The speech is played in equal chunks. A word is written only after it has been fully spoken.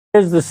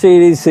Here's the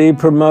CDC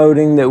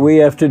promoting that we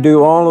have to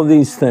do all of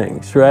these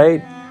things,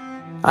 right?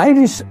 I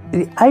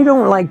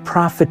don't like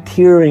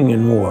profiteering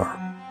in war,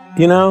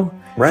 you know?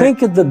 Right.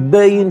 Think of the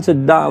billions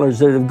of dollars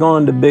that have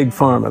gone to big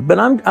pharma. But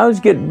I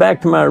was getting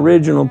back to my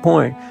original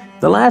point.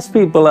 The last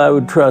people I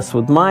would trust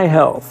with my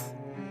health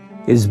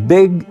is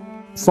big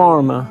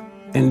pharma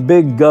and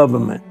big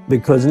government,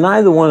 because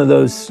neither one of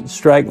those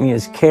strike me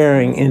as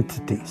caring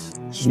entities.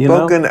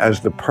 Spoken as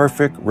the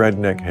perfect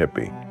redneck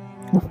hippie.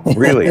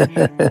 Really,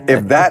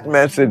 if that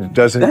message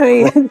doesn't...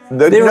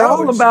 they're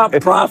all about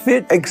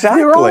profit.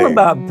 Exactly. They're all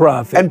about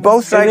profit. And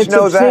both sides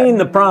know that. And it's obscene,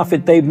 the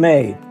profit they've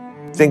made.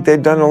 I think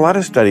they've done a lot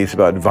of studies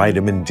about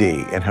vitamin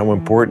D and how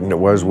important it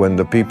was when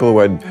the people who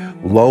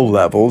had low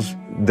levels,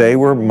 they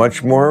were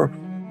much more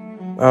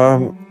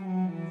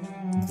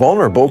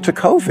vulnerable to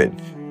COVID.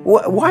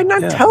 Why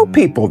not tell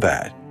people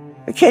that?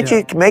 Can't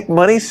you make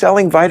money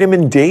selling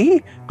vitamin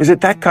D? Is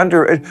it that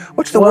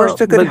what's the worst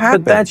that could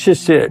happen? But that's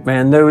just it,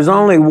 man. There was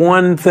only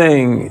one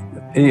thing,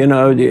 you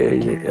know,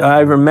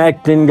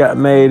 ivermectin got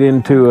made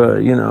into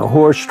a,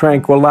 horse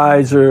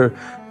tranquilizer,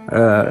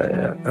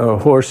 or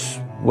horse,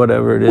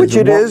 whatever it is. Which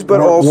it is, but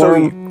also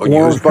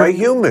used by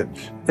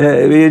humans.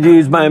 It's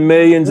used by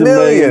millions and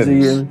millions of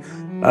humans.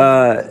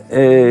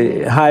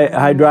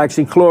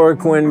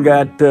 Hydroxychloroquine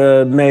got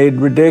made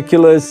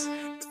ridiculous.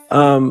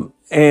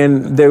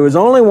 And there was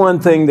only one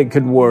thing that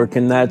could work,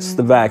 and that's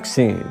the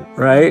vaccine,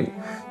 right?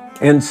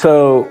 And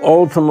so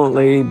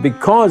ultimately,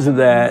 because of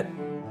that,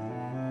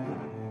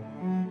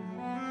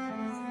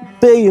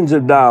 billions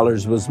of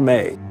dollars was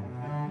made.